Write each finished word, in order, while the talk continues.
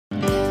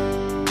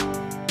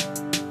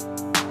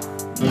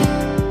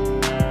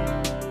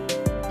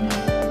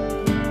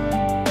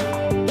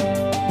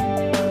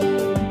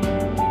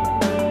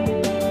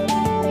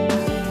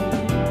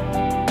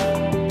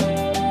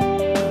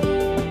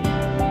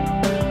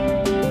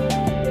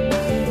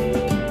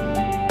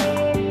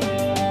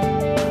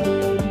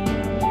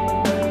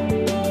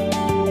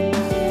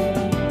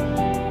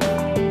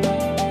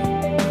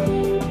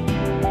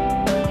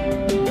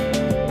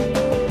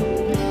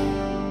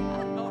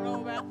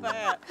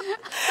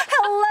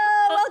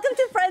Hello, welcome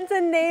to Friends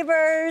and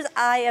Neighbors.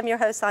 I am your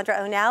host, Sandra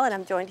O'Neill, and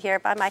I'm joined here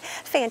by my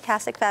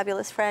fantastic,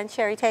 fabulous friend,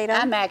 Sherry Tatum.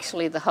 I'm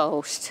actually the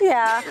host.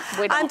 Yeah,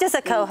 I'm just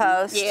a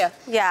co-host.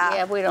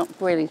 Yeah, we don't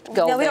really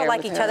go No, we don't there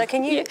like each other.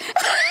 Can you?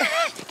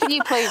 Can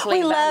you please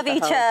leave? We love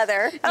each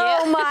other.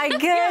 Oh my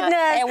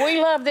goodness. And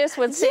we love this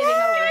one sitting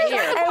over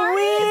here. And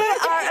we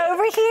are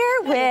over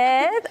here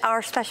with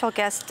our special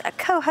guest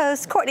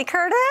co-host, Courtney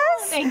Curtis.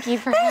 Thank you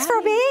for Thanks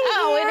for being here.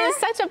 Oh, it is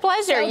such a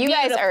pleasure. So you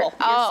guys are,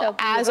 so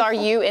as are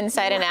you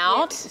inside and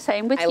out.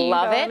 Same with I you,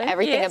 love darling. it.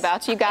 Everything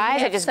about you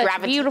guys. I I just such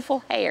gravitate.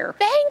 beautiful hair.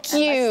 Thank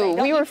you.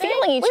 We were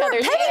feeling each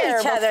other's hair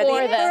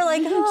before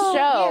the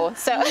show.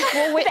 So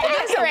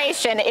the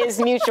admiration is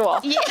mutual.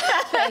 Thank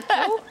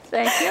you.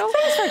 Thank you.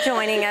 Thanks for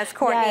joining us,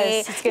 Courtney.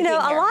 Yes, it's good you know,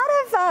 being here.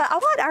 I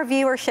want our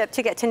viewership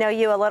to get to know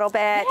you a little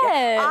bit.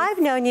 Yes. I've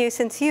known you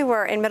since you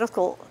were in middle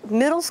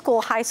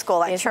school, high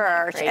school at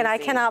church, and I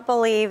cannot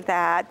believe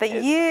that. But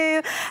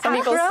you Some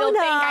have people grown still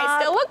think up. I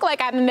still look like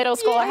I'm in middle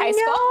school or high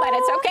school, but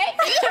it's okay.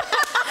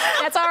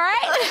 That's all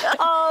right.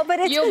 Oh, but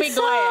it's You'll been be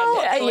so,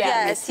 glad.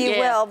 yes, you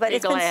will. But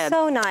it's been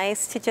so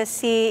nice to just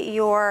see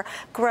your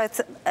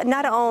growth,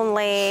 not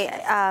only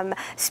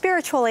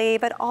spiritually,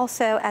 but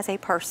also as a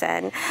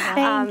person.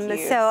 Thank you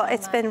so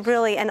it's been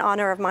really an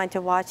honor of mine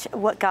to watch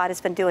what God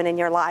has been doing in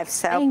your life.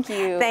 So thank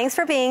you. Thanks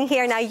for being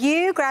here. Now,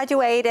 you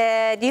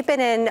graduated. You've been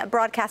in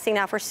broadcasting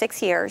now for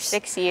 6 years.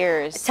 6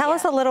 years. Tell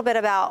us a little bit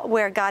about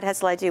where God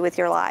has led you with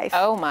your life.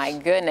 Oh my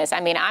goodness.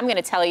 I mean, I'm going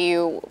to tell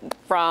you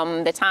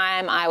from the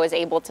time I was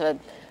able to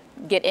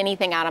get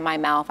anything out of my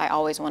mouth, I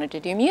always wanted to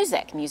do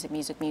music. Music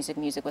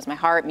was my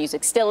heart.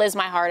 Music still is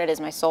my heart. It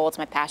is my soul. It's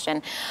my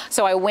passion.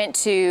 So I went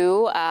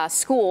to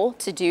school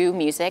to do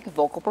music,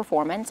 vocal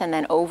performance, and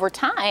then over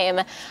time,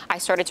 I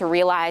started to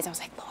realize, I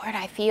was like, Lord,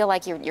 I feel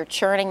like you're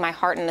churning my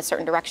heart in a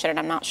certain direction, and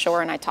I'm not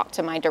sure. And I talked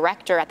to my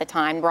director at the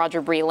time,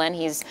 Roger Breland.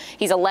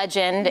 He's a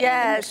legend in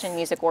the Christian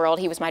music world.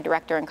 He was my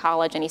director in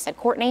college, and he said,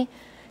 Courtney,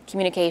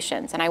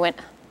 communications. And I went,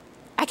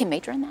 I can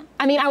major in that.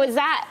 I mean, I was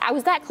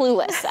that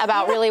clueless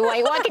about really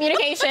what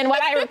communication,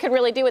 what I could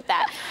really do with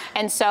that.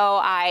 And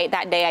so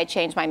that day I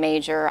changed my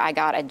major. I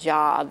got a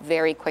job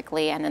very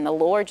quickly, and then the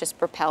Lord just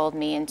propelled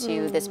me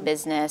into this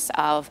business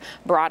of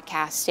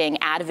broadcasting,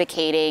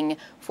 advocating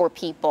for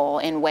people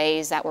in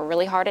ways that were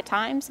really hard at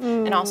times,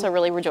 and also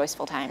really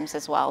rejoiceful times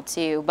as well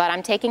too. But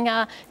I'm taking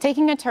a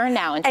turn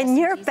now. And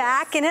you're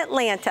back in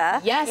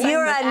Atlanta. Yes,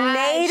 you're a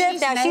native.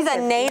 She's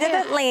a native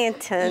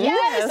Atlantan.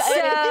 Yes,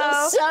 it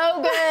feels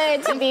so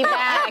good to be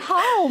back.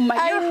 Home.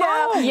 You're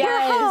home. Yes.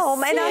 You're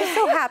home, and I'm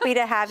so happy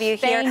to have you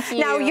here. Thank you.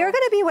 Now you're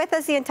going to be with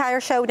us the entire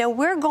show. Now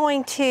we're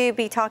going to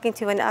be talking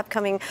to an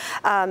upcoming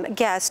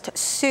guest,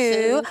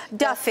 Sue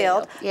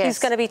Duffield, who's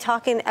going to be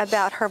talking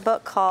about her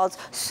book called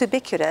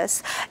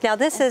Suebiquitous. Now,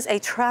 this is a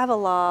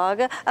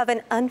travelogue of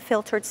an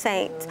unfiltered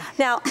saint.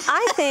 Now,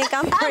 I think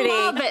I'm pretty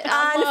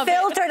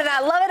unfiltered, and I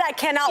love it. I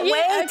cannot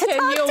wait to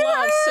talk to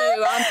her.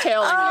 Sue. I'm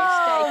telling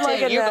you, stay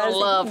tuned. You're going to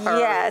love her.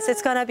 Yes,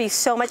 it's going to be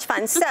so much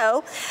fun.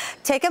 So,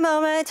 take a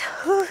moment,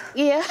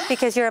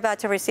 because you're about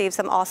to receive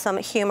some awesome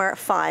humor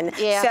fun.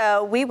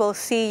 So, we will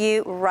see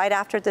you right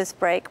after this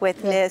break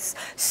with Miss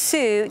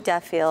Sue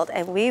Duffield,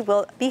 and we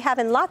will be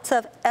having lots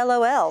of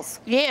LOLs.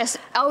 Yes.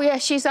 Oh, yeah,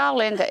 she's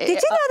all into it.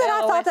 Did you know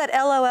that I thought that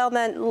LOL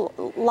meant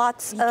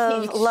lots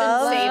of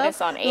love? Say this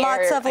on air.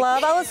 Lots of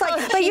love. I was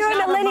like, but you're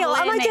a millennial.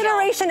 I'm a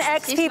Generation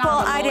X people.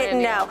 I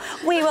didn't know.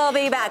 We will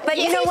be back. But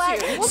you know what?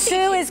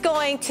 Sue is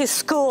going to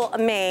school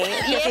me,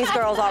 because these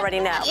girls already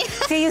know.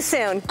 See you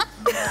soon.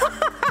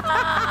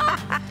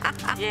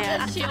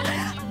 Yeah, she'll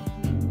let you.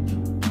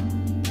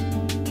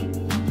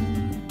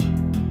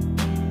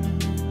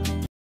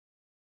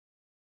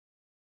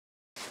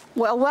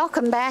 Well,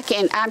 welcome back,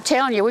 and I'm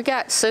telling you, we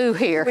got Sue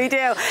here. We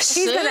do.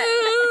 She's going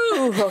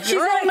to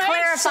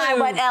clarify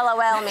what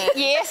LOL means.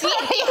 Yes.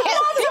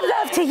 Lots of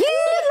love to you.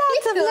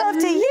 Lots of love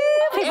to you.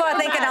 People are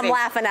thinking I'm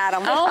laughing at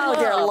them. Oh,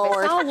 dear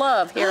Lord. It's all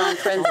love here on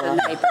Friends and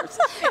Neighbors.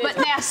 But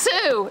now,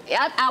 Sue,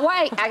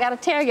 wait, I got to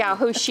tell y'all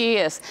who she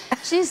is.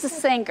 She's the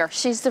singer.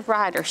 She's the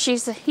writer.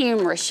 She's the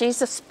humorist.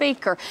 She's a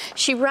speaker.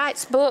 She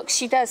writes books.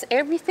 She does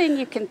everything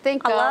you can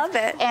think of. I love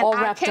it. And all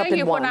I wrapped tell up in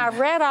you, one. when I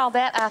read all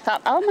that, I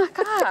thought, oh, my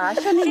God, I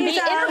shouldn't be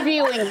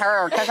interviewing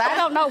her, because I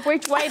don't know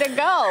which way to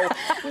go.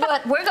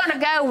 But we're going to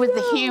go with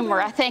the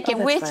humor, I think.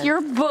 And with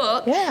your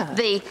book,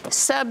 the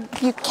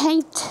you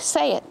can't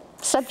say it.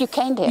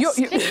 Suebiquitous.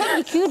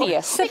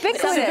 Suebiquitous.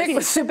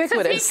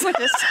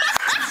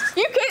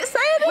 You can't say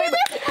it. Wait,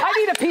 I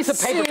need a piece of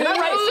paper. Can I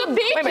write?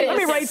 Wait a minute, let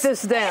me write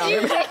this down.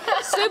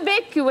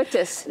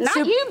 Suebiquitous. Not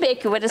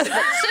ubiquitous,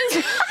 but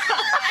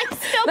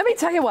Let me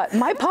tell you what,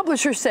 my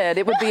publisher said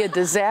it would be a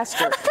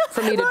disaster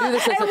for me to do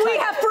this as a title. And we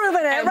have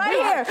proven it right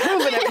here. Have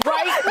proven it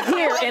right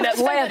here in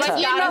Atlanta. But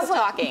you know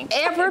talking.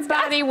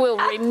 Everybody will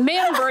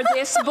remember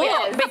this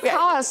book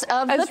because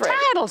of the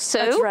title, Sue.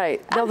 That's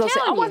right. They'll say,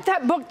 I want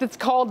that book that's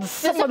called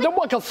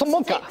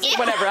Samuka,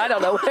 whatever, I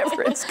don't know,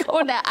 whatever it's called.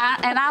 Well, now,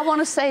 I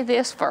want to say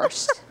this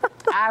first.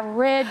 I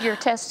read your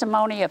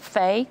testimony of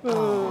faith.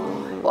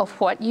 of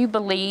what you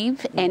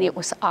believe, and it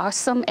was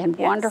awesome and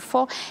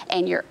wonderful,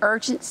 and your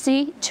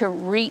urgency to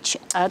reach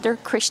other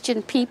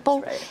Christian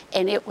people,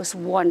 and it was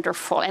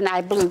wonderful. And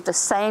I believe the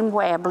same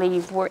way. I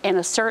believe we're in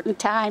a certain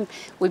time,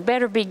 we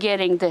better be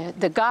getting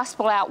the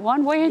gospel out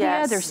one way or the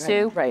other,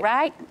 Sue,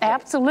 right?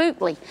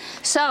 Absolutely.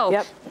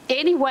 So,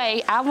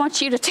 anyway, I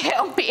want you to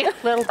tell me a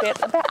little bit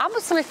about, I'm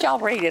going to let y'all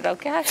read it,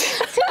 okay?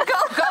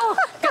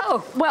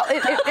 Go. Well,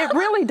 it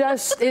really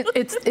does,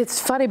 it's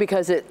funny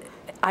because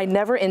I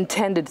never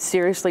intended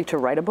seriously to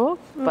write a book,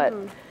 but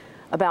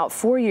about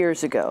 4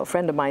 years ago, a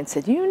friend of mine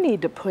said, you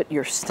need to put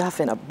your stuff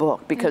in a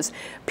book because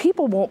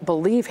people won't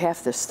believe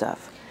half this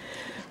stuff.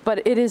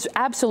 But it is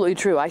absolutely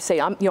true. I say,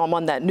 I'm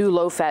on that new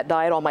low-fat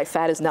diet. All my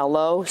fat is now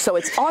low. So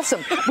it's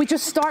awesome. We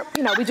just start,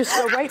 we just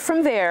go right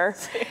from there,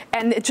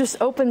 and it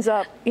just opens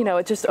up,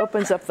 it just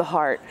opens up the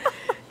heart.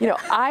 I'm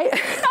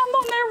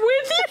on there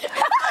with you.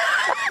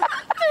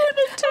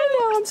 I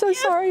know, I'm so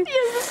sorry.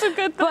 Yes, it's a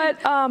good thing.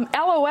 But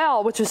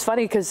LOL, which is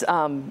funny because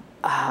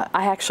I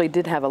actually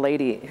did have a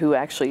lady who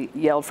actually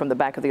yelled from the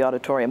back of the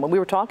auditorium when we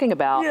were talking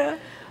about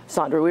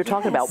Sandra, we were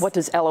talking about what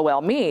does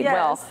LOL mean?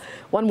 Well,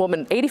 one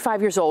woman,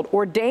 85 years old,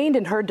 ordained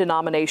in her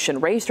denomination,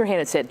 raised her hand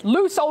and said,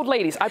 loose old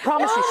ladies. I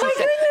promise you, she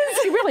said.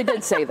 She really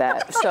did say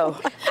that. So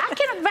I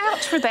can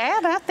vouch for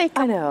that. I think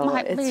I know.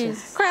 Might be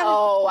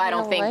I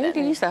don't think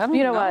ladies. that.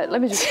 You know what?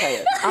 Let me just tell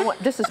you.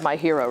 This is my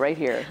hero right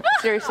here.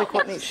 Seriously,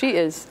 Courtney, she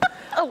is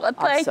thank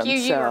awesome. you.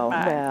 You're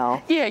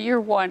well. Yeah,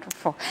 you're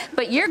wonderful.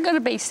 But you're going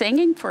to be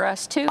singing for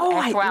us, too,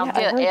 after I'll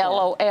get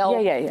LOL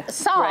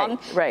song.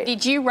 Right.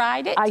 Did you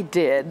write it? I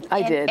did.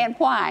 And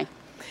why?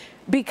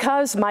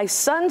 Because my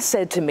son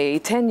said to me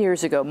 10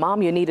 years ago,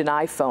 Mom, you need an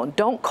iPhone.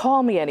 Don't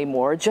call me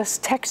anymore.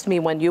 Just text me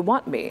when you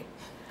want me.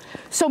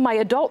 So my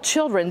adult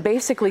children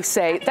basically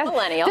say that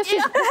this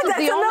is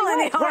the only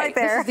way. Right,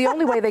 this is the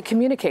only way they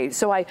communicate.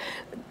 So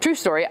true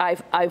story.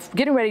 I've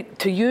getting ready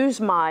to use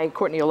my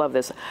Courtney. You'll love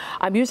this.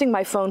 I'm using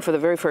my phone for the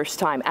very first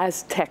time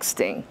as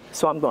texting.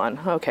 So I'm going,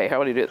 okay,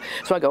 how do you do it?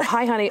 So I go,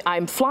 hi, honey.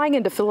 I'm flying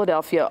into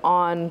Philadelphia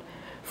on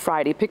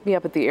Friday. Pick me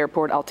up at the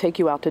airport. I'll take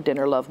you out to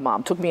dinner. Love,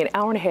 Mom. Took me an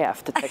hour and a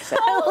half to text that.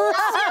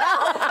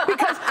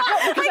 because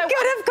I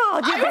could have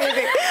called you,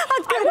 baby.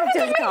 I wanted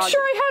to make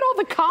sure I had all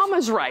the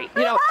commas right,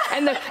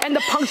 and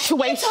the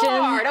punctuation. It's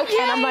hard, okay?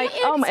 And I'm like,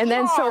 and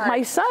then so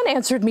my son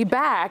answered me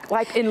back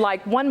in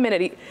 1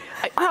 minute.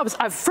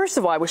 First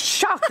of all, I was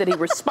shocked that he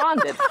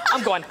responded.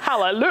 I'm going,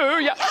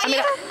 hallelujah.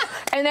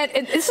 And then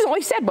this is all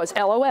he said was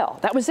LOL.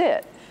 That was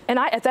it. And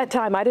at that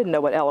time, I didn't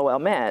know what LOL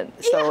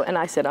meant. So, and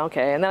I said,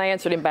 okay. And then I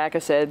answered him back. I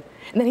said,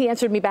 and then he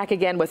answered me back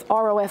again with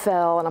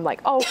ROFL. And I'm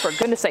like, oh, for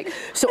goodness sake.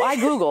 So I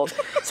Googled.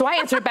 So I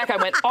answered back. I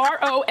went,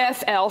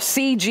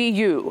 ROFLCGU.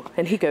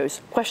 And he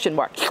goes, question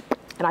mark.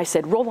 And I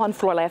said, roll on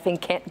floor laughing,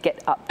 can't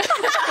get up. There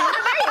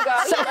you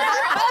go.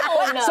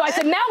 So I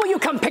said, now will you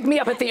come pick me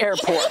up at the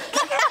airport?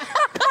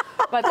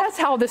 But that's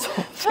how this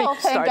whole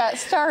thing got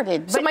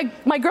started. So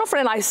my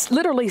girlfriend and I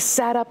literally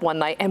sat up one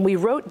night and we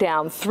wrote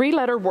down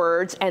 3-letter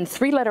words and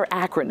 3-letter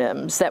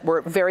acronyms that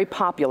were very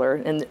popular.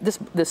 And this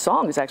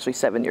song is actually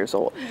 7 years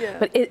old,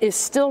 but it is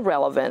still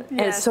relevant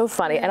and it's so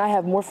funny. And I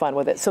have more fun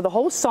with it. So the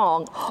whole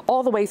song,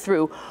 all the way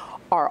through,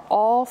 are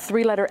all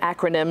 3-letter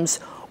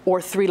acronyms or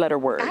 3-letter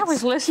words. I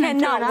was listening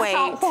to it. I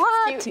thought,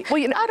 what?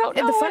 Well, I don't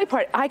know. And the funny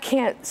part, I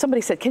can't.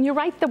 Somebody said, "Can you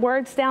write the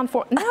words down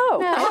for?" No,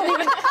 I don't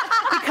even,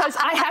 because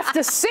I have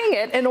to sing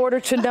it in order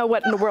to know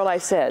what in the world I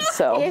said.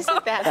 So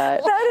isn't that?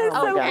 That is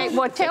so okay.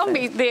 Well, tell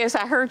me this.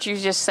 I heard you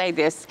just say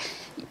this.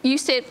 You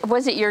said,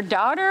 was it your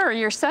daughter or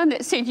your son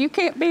that said you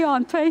can't be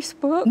on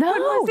Facebook?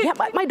 No,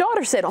 my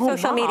daughter said, "Oh,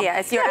 social media,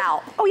 if you're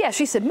out." Oh yeah,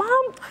 she said,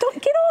 "Mom,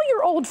 don't get all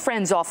your old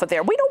friends off of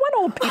there. We don't want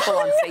old people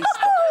on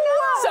Facebook."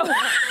 So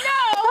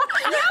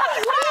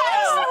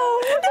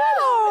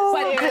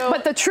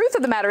But the truth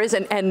of the matter is,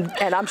 and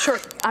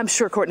I'm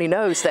sure Courtney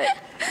knows that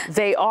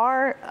they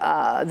are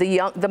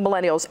the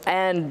millennials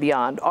and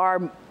beyond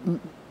are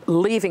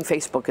leaving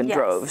Facebook in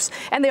droves,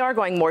 and they are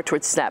going more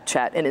towards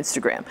Snapchat and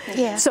Instagram.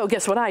 Yeah. So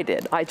guess what I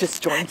did? I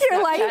just joined. You're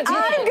Snapchat. like,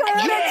 I'm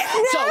going to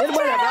So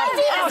whatever.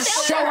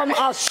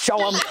 I'll show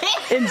them.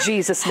 In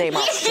Jesus' name,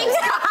 I'll show them.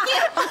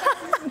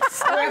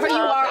 Wherever you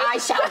are, I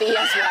shall be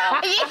as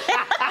well.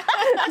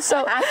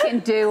 So I can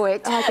do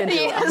it. I can do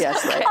it.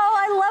 Yes, right. Oh,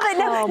 I love it.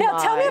 Now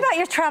tell me about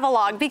your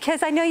travelogue,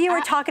 because I know you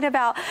were talking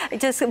about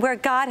just where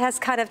God has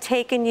kind of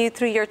taken you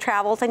through your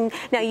travels, and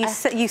now you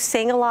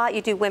sing a lot.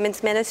 You do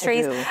women's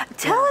ministries.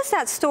 Tell us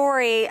that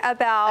story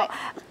about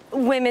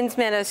women's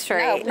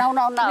ministry. No,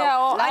 I'm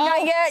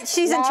not yet.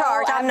 She's in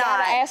charge. I'm not.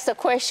 Gotta ask the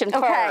question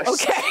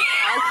first. Okay.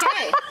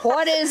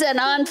 What is an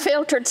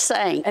unfiltered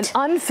saint? An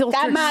unfiltered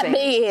saint. That might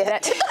be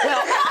it.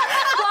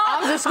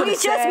 We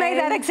just made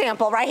that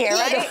example right here,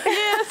 right?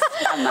 Yes.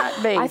 That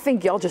might be. I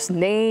think y'all just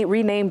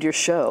renamed your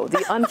show,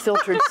 The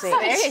Unfiltered Saint.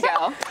 There you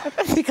go.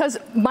 Because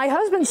my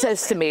husband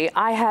says to me,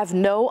 I have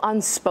no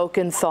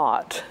unspoken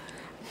thought.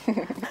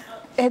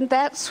 And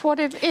that's what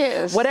it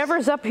is.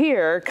 Whatever's up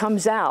here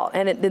comes out,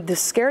 and the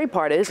scary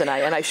part is, and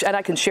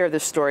I can share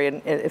this story,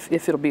 and if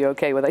it'll be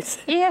okay with us.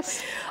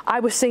 Yes. I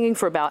was singing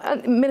for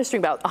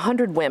ministering about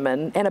 100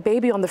 women, and a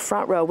baby on the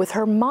front row with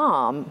her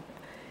mom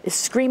is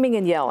screaming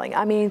and yelling.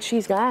 I mean,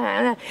 she's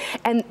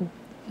and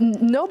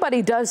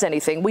nobody does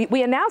anything.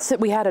 We announced that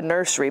we had a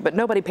nursery, but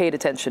nobody paid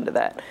attention to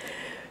that.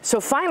 So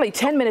finally,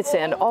 10 minutes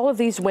in, all of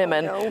these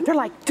women, they're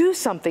like, do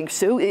something,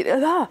 Sue.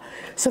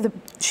 So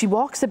she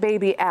walks the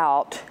baby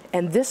out,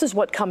 and this is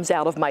what comes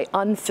out of my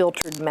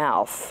unfiltered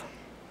mouth.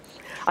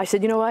 I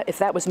said, you know what, if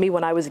that was me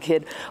when I was a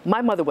kid,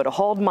 my mother would have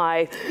hauled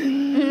my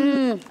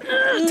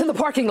to the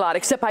parking lot,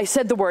 except I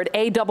said the word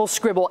A double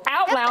scribble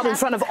out loud in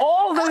front of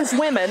all those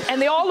women,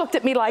 and they all looked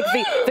at me like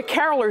the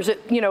carolers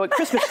at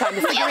Christmas time,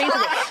 the figurines.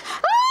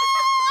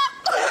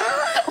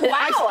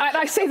 Wow.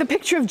 I say the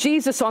picture of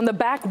Jesus on the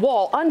back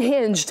wall,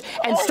 unhinged,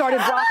 and started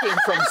rocking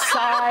from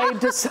side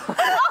to side.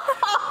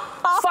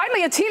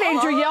 Finally, a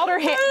teenager yelled her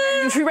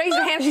hand. She raised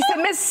her hand. She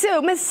said, Miss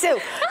Sue,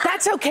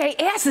 that's okay.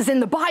 Ass is in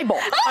the Bible.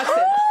 I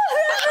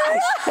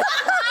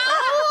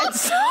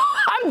said,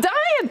 I'm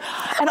dying.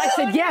 And I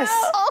said, yes.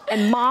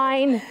 And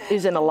mine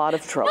is in a lot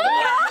of trouble.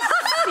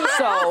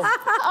 So,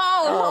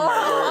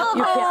 oh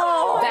my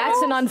word.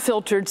 That's an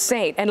unfiltered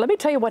saint. And let me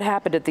tell you what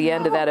happened at the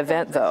end of that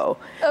event, though.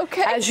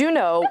 Okay. As you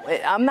know,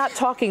 I'm not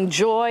talking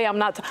joy.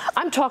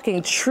 I'm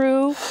talking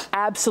true,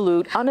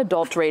 absolute,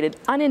 unadulterated,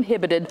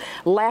 uninhibited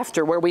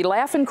laughter, where we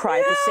laugh and cry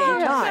at the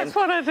same time. That's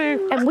what I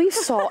do. And we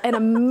saw an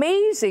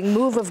amazing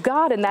move of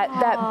God in that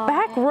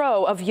back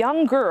row of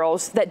young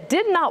girls that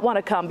did not want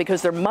to come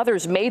because their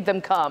mothers made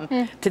them come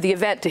to the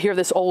event to hear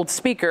this old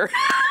speaker.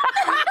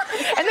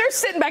 And they're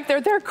sitting back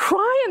there, they're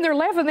crying, they're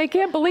laughing, they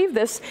can't believe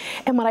this.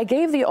 And when I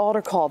gave the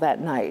altar call that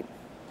night,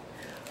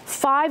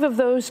 5 of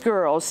those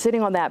girls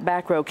sitting on that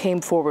back row came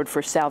forward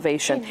for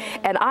salvation.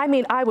 And I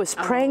mean, I was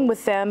praying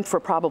with them for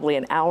probably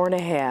an hour and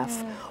a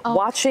half,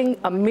 watching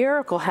a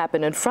miracle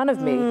happen in front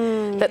of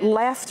me, that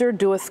laughter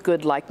doeth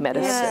good like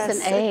medicine.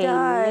 Yes,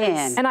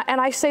 amen. And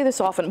I say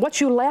this often,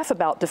 what you laugh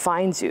about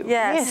defines you.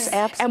 Yes,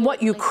 absolutely. And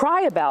what you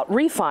cry about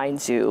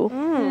refines you.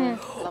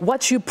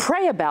 What you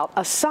pray about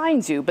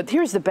assigns you. But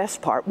here's the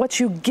best part, what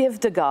you give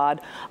to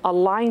God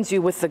aligns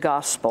you with the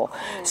gospel.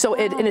 So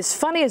and as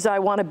funny as I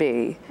want to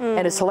be,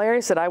 and it's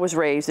hilarious that I was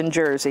raised in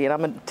Jersey, and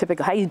I'm a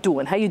typical, how you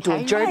doing,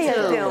 Jersey?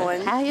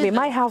 I mean,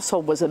 my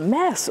household was a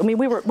mess. I mean,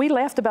 we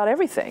laughed about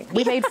everything.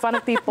 We made fun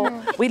of people.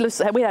 We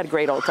had a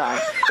great old time.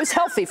 It was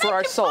healthy for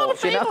our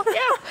souls, you know?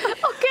 Yeah,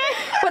 okay.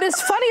 But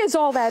as funny as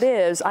all that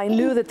is, I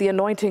knew that the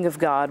anointing of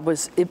God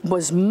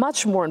was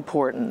much more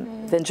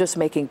important than just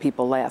making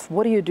people laugh.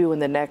 What do you do in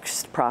the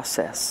next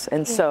process?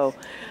 And so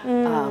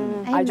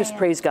I just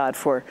praise God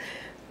for.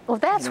 Well,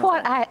 that's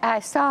what I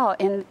saw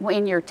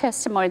in your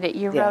testimony that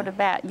you wrote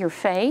about your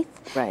faith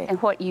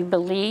and what you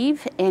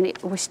believe, and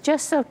it was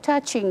just so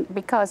touching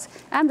because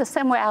I'm the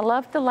same way. I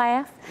love to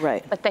laugh,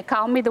 but they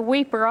call me the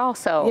weeper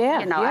also.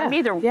 I'm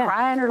either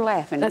crying or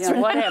laughing,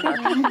 whatever.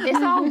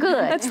 It's all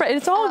good. That's right.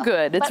 It's all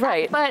good. It's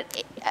right.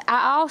 But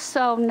I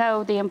also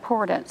know the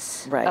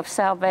importance of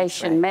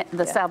salvation,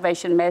 the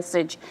salvation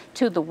message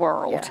to the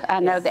world.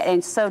 I know that,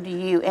 and so do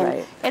you.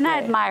 And I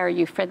admire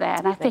you for that.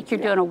 And I think you're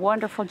doing a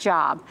wonderful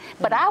job.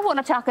 But I want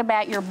to talk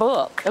about your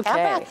book. How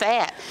about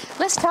that?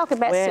 Let's talk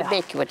about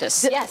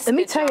Suebiquitous. Yes. Let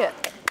me tell you.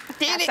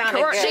 She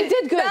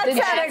did good.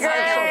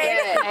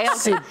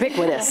 That's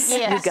Suebiquitous.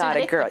 You got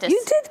it, girl.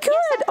 You did good.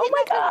 Yes, oh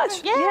my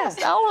gosh.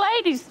 Yes. Old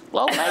ladies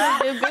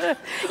do good.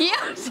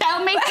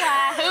 Tell me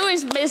who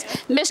is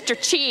Mr.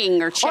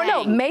 Ching or Chang?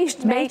 Oh no, Mei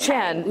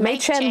Chen. Mei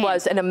Chen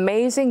was an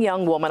amazing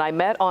young woman I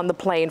met on the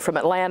plane from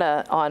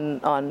Atlanta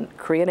on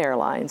Korean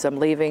Airlines. I'm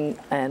leaving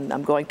and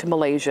I'm going to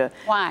Malaysia.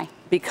 Why?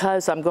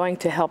 Because I'm going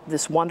to help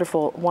this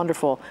wonderful,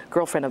 wonderful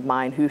girlfriend of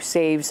mine who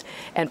saves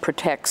and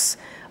protects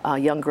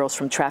young girls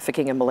from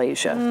trafficking in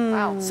Malaysia.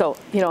 Wow. So,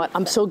 you know what,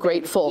 I'm so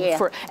grateful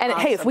for, and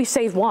hey, if we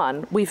save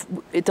one,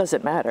 it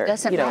doesn't matter.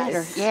 Doesn't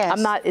matter,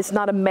 yes. It's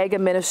not a mega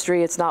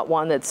ministry, it's not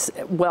one that's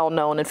well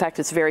known. In fact,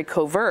 it's very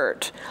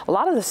covert. A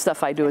lot of the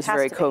stuff I do is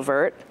very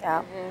covert.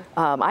 Yeah.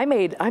 I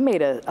made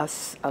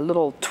a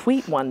little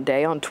tweet one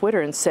day on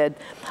Twitter and said,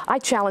 I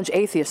challenge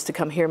atheists to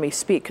come hear me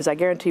speak, because I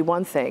guarantee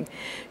one thing,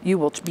 you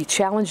will be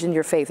challenged in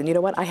your faith. And you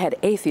know what, I had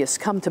atheists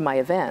come to my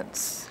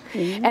events.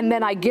 And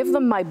then I give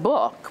them my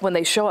book when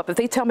they show up. If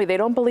they tell me they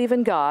don't believe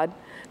in God,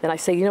 then I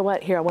say, you know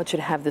what, here, I want you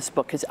to have this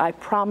book, because I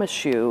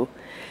promise you,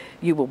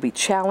 you will be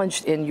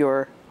challenged in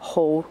your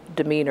whole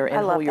demeanor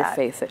and whole your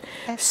faith.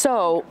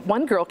 So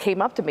one girl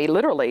came up to me,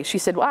 literally, she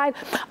said, well,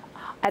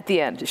 at the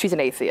end, she's an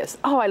atheist.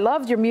 Oh, I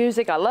loved your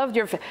music. I loved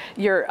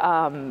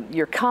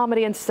your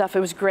comedy and stuff.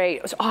 It was great.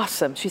 It was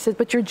awesome. She said,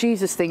 but your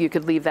Jesus thing, you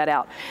could leave that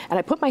out. And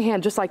I put my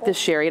hand just like this,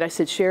 Sherry, and I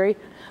said, Sherry,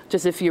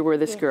 just if you were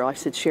this girl, I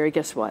said, Sherry,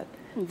 guess what?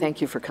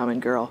 Thank you for coming,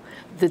 girl.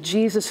 The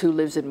Jesus who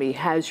lives in me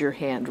has your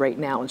hand right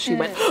now. And she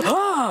went,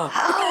 oh!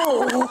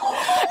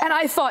 And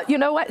I thought, you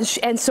know what?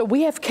 And so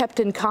we have kept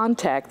in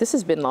contact. This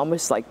has been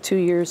almost like 2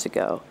 years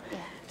ago.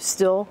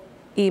 Still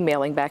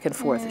emailing back and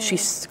forth.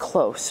 She's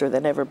closer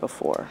than ever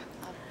before.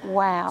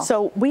 Wow.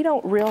 So we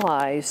don't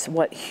realize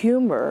what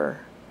humor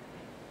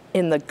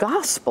in the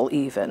gospel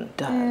even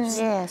does.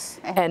 Yes.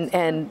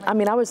 And I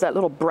mean, I was that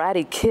little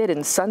bratty kid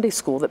in Sunday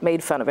school that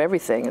made fun of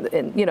everything,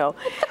 and you know,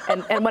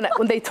 and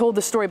when they told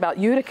the story about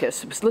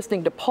Eutychus, I was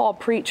listening to Paul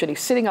preach, and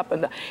he's sitting up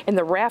in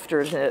the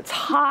rafters, and it's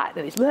hot,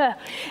 and he's bleh,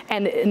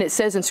 and it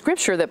says in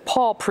Scripture that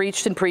Paul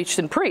preached and preached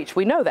and preached.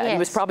 We know that. Yes. He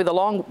was probably the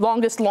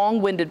longest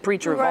long-winded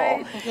preacher of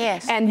all.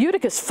 Yes. And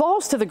Eutychus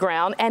falls to the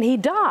ground, and he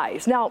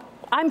dies. Now,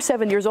 I'm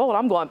 7 years old,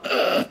 I'm going,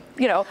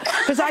 you know,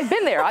 because I've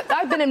been there.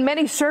 I've been in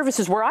many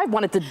services where I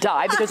wanted to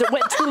die because it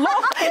went too long.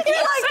 You're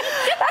like,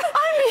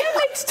 I mean, it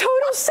makes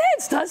total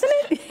sense, doesn't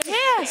it?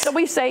 Yes. So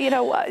we say, you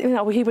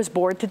know, he was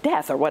bored to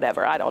death or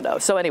whatever. I don't know.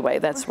 So anyway,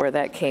 that's where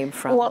that came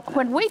from. Well,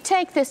 when we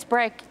take this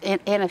break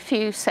in a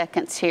few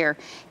seconds here,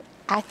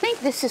 I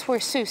think this is where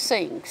Sue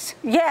sings.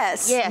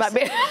 Yes. Yes.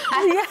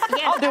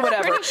 I'll do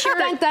whatever. I'm pretty sure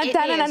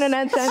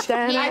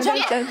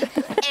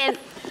And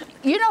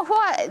you know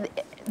what?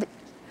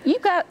 You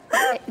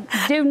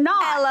do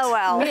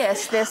not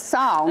miss this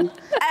song,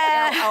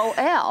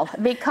 LOL,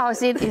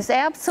 because it is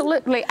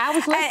absolutely, I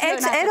was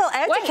listening. It'll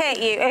educate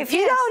you. If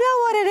you don't know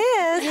what it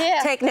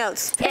is, take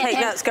notes. Take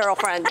notes,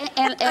 girlfriend.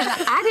 And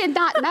I did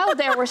not know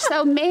there were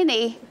so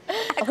many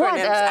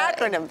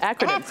acronyms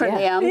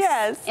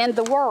in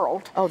the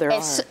world. Oh, there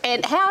are.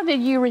 And how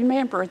did you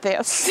remember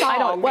this song? I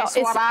don't. Well, that's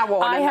what I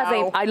want to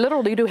know. I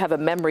literally do have a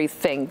memory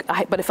thing.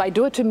 But if I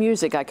do it to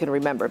music, I can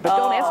remember. But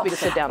don't ask me to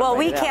sit down. Well, and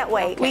we can't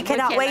wait. Okay, we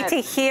cannot wait to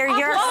hear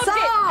your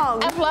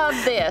song. I love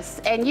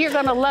this, and you're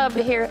going to love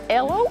to hear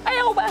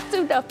LOL by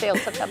Sue Duffield.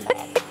 So come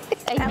back.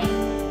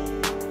 Amen.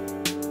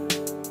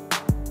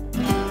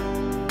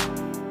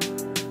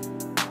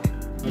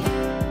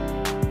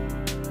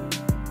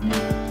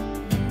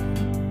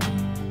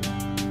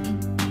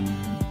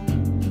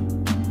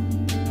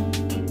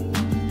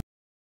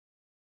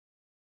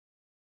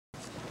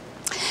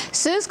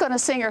 Sue's going to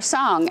sing her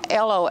song,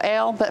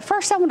 LOL, but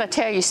first I want to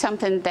tell you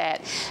something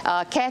that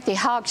Kathy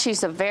Hogg,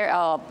 she's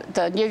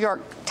the New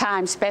York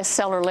Times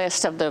bestseller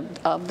list of the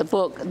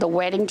book, The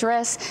Wedding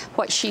Dress,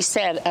 what she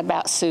said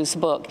about Sue's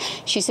book.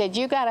 She said,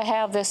 you got to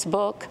have this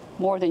book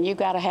more than you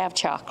got to have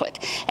chocolate.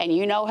 And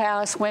you know how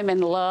us women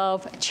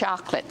love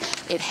chocolate.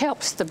 It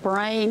helps the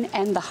brain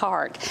and the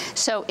heart.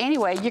 So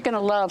anyway, you're going to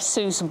love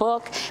Sue's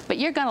book, but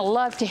you're going to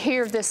love to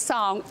hear this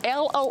song,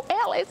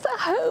 LOL. It's a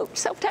hoot.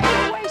 So take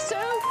it away, Sue.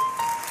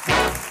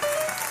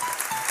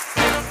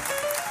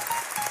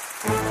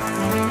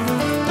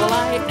 Well,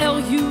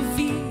 I-L-U-V-G-O-D,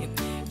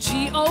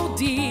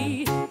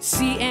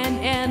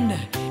 CNN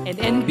and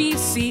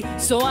NBC,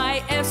 so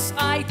I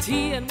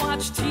S-I-T and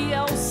watch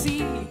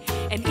TLC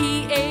and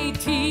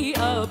E-A-T,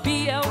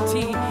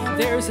 B-L-T.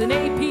 There's an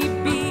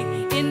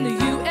A-P-B in the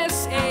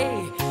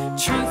USA.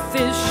 Truth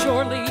is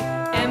surely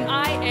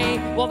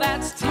M-I-A. Well,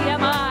 that's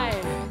TMI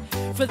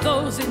for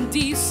those in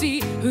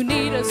D.C. who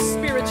need a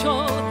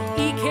spiritual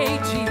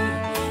EKG.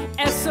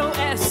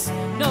 SOS,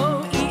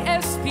 no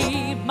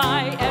ESP,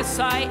 my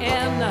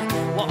SIN,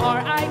 well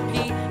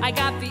RIP, I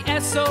got the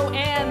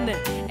SON,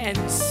 and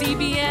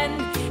CBN,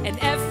 and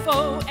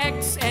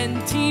FOX, and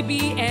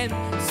TBN,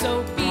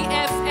 so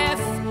BFF,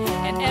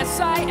 and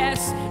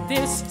SIS,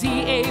 this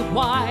DAY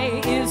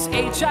is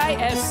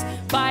HIS,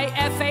 by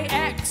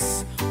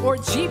FAX, or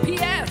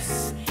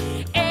GPS,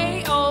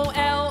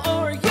 AOL,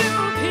 or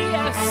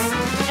UPS,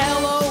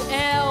 LOL,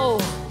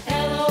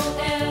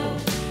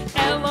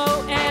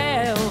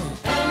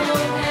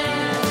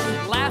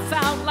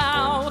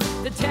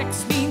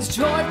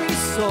 joy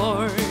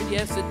restored,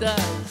 yes it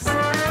does.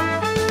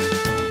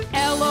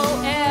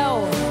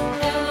 LOL,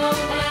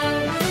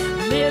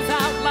 live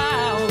out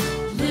loud,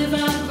 live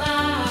out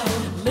loud,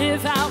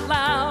 live out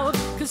loud,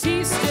 'cause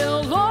he's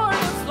still Lord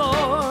of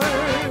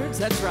Lords,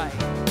 that's right.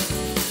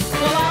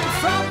 Well, I'm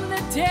from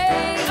the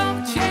day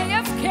of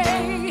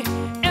JFK,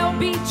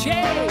 LBJ,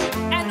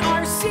 and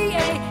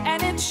RCA,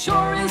 and it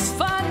sure is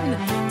fun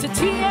to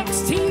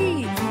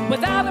TXT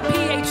without a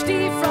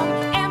PhD from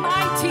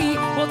MIT.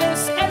 Well,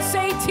 this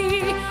SAT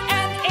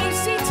and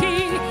ACT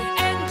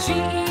and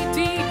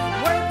GED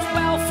worked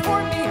well for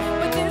me,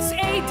 but this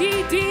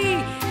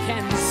ADD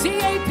can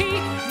CAP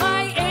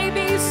my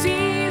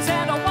ABCs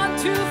and a 1,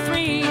 2,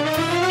 3.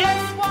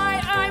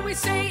 FYI, we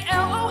say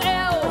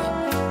LOL,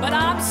 but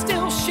I'm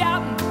still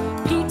shouting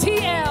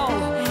PTL,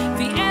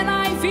 the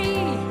NIV,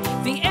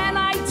 the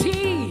NIT,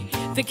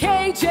 the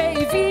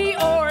KJV,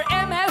 or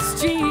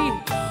MSG.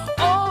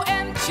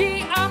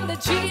 OMG, I'm the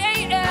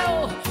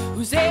GAL,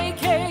 who's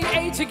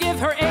AKA to give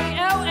her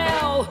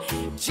ALL.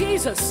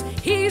 Jesus,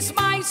 he's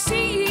my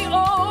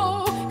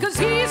CEO, 'cause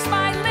he's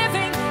my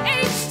living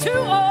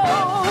H2O.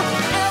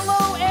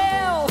 LOL,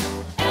 LOL,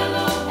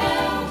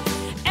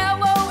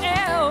 LOL,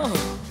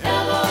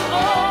 LOL.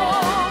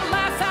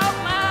 Laugh out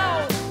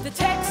loud, the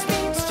text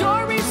means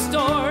joy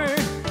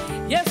restored.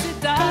 Yes, it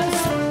does.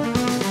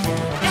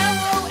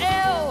 LOL,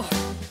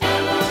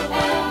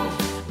 LOL,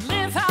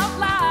 live out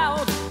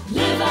loud,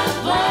 live out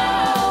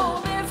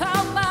loud, live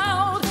out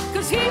loud,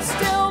 'cause he's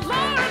still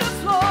Lord of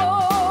Lords.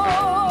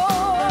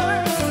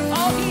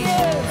 Oh, he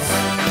is.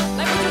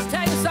 Let me just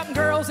tell you something.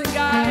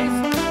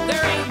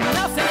 there ain't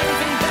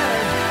anything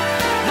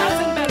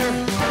better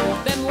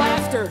than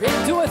laughter.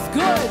 It doeth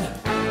good,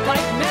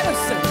 like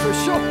medicine, for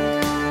sure.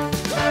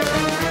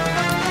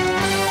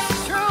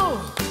 It's true.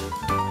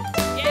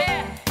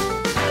 Yeah.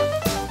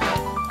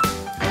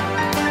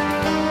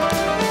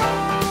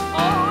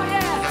 Oh,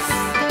 yes.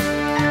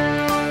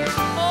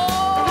 Oh,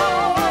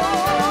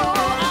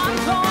 I'm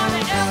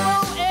gonna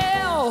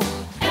LOL.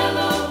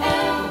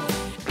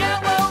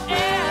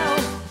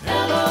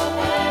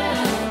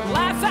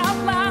 Laugh out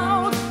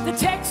loud. The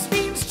text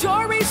means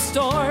joy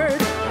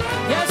restored.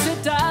 Yes,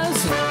 it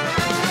does.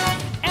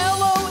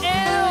 LOL.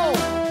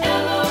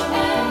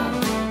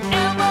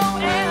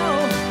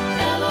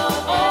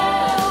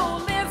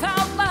 Oh, live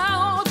out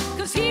loud,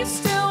 'cause he's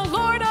still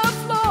Lord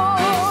of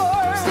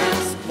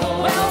Lords.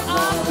 Well,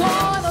 I'm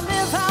gonna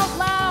live out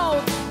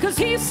loud, 'cause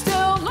he's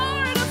still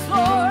Lord of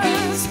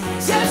Lords.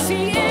 Yes,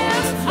 he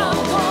is.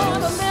 I'm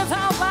gonna live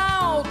out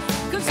loud,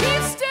 'cause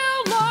he's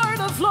still Lord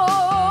of Lords.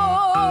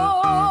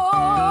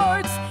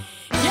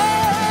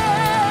 Yeah!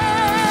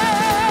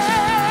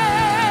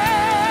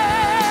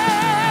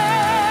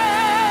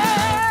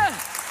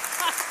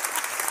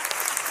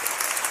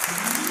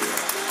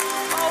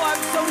 Oh,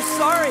 I'm so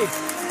sorry,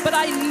 but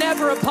I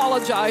never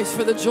apologize,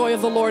 for the joy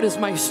of the Lord is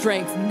my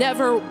strength.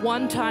 Never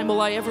one time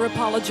will I ever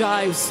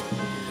apologize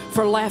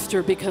for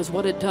laughter, because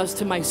what it does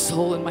to my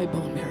soul and my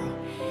bone marrow,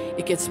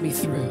 it gets me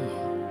through.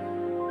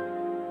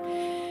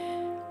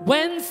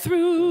 When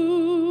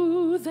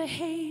through the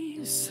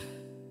haze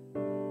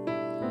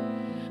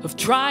of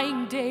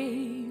trying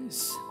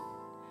days,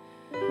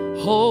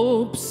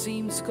 hope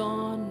seems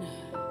gone,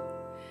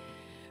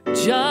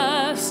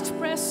 just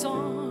press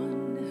on.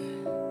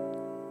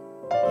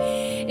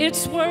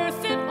 It's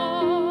worth it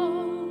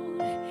all.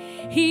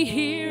 He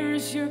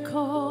hears your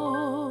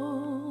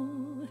call.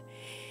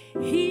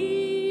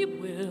 He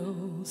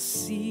will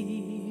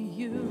see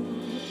you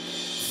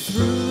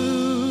through.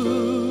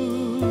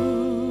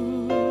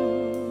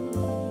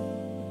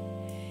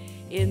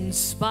 In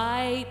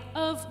spite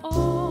of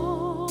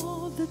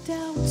all the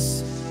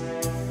doubts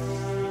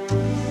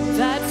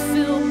that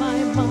fill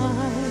my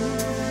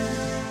mind,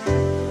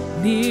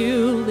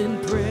 kneel in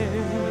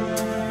prayer,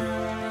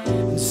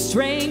 and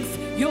strength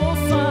you'll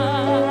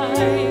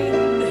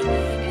find.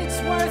 It's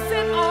worth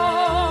it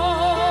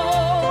all.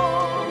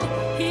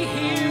 He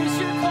hears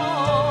your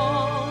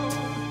call.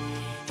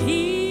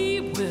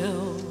 He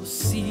will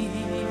see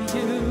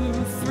you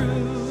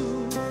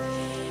through.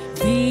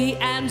 The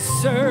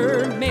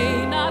answer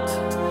may not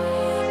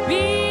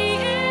be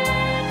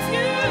in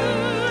view,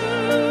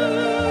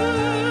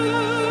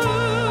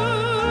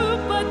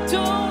 but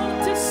don't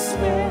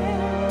despair.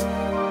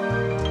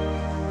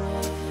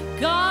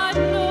 God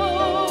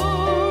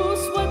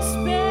knows what's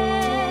best.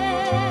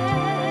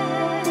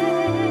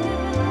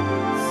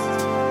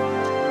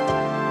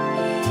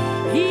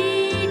 He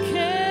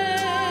cares.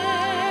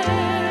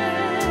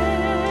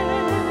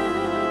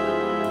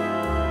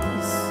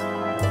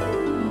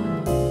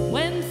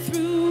 When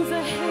through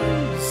the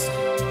haze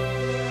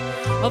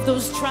of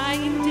those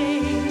trying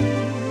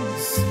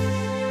days,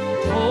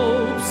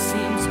 hope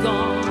seems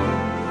gone,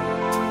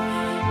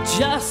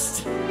 just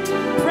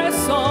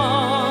press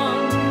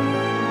on.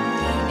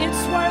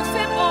 It's worth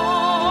it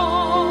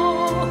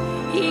all.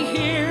 He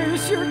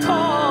hears your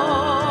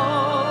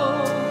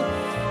call.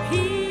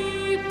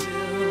 He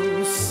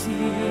will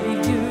see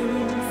you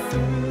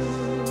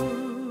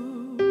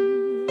through.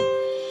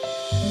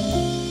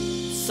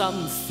 Some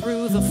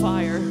through the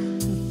fire,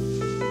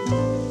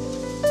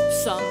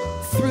 some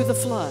through the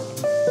flood,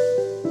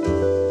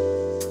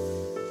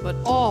 but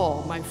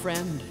all, my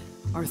friend,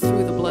 are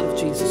through the blood of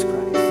Jesus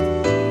Christ.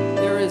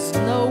 There is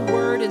no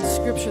word in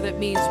Scripture that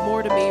means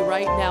more to me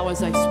right now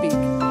as I speak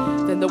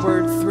than the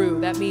word through.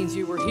 That means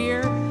you were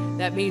here.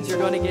 That means you're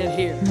going to get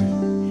here,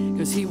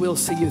 because he will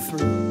see you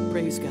through.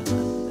 Praise God.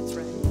 That's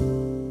right.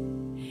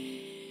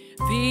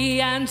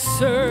 The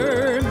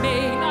answer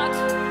may not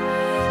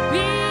be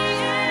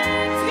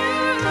in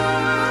view,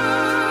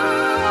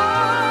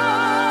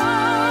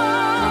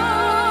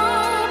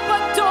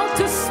 but don't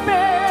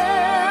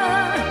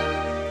despair.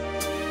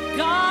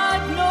 God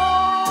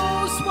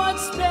knows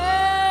what's best.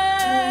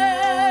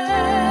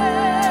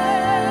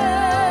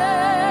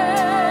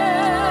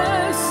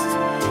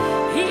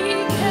 He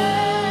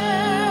cares.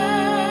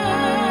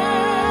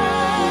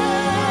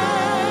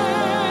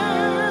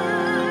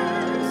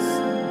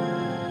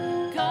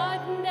 God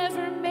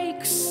never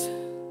makes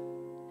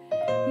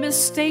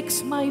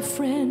mistakes, my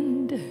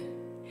friend.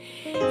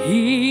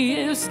 He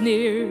is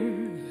near,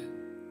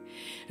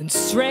 and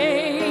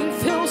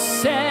strength he'll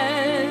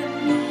send.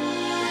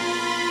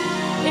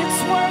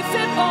 It's worth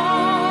it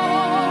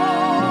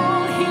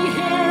all. He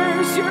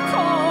hears your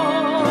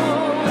call.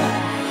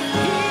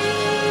 He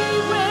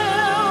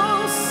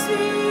will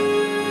see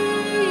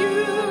you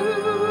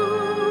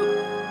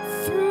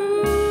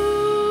through.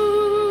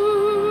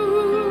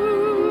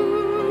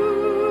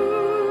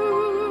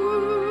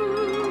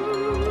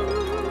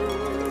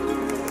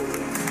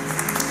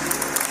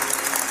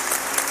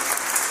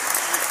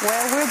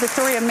 Well, we're the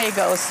three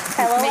amigos.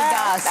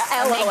 Amigos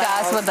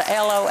with the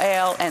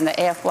LOL and the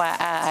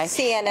FYI.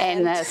 CNN.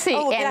 And the SUT.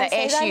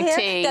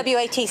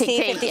 WATC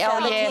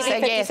 57. Oh, yes,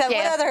 yes.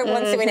 What other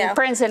ones do we know?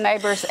 Friends and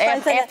neighbors.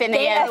 FNN. And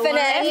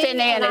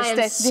I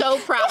am so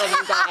proud of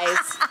you guys.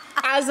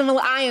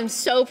 I am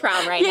so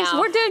proud right now. Yes,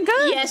 we're doing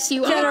good. Yes,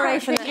 you are.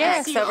 Generation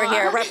X over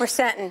here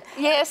representing.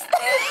 Yes.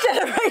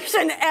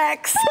 Generation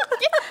X.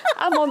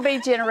 I'm going to be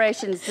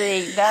Generation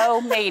Z, no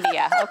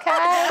media,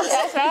 okay?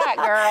 That's right,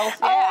 girls.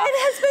 Yeah. Oh, it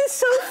has been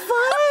so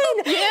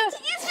fun. Yes.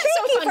 It's been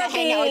so fun to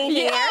hang out with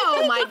you.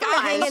 Oh, my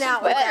gosh. Hanging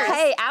out with us.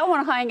 Hey, I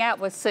want to hang out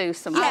with Sue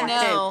some more, I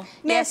know. too.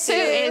 Yes, Sue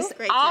is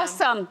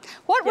awesome.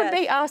 What would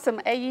be awesome?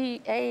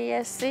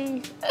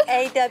 AESC?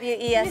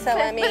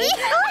 AWESOME.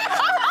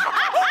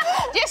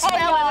 Just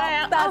spell it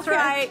out. That's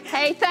right.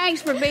 Hey,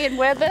 thanks for being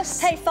with us.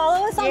 Hey,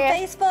 follow us on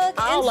Facebook,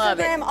 all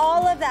Instagram,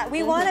 all of that.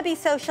 We want to be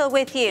social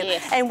with you.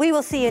 Yes. And we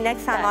will see you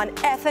next time on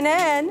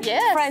FNN.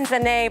 Yes. Friends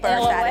and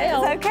Neighbors, that is.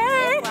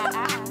 Okay.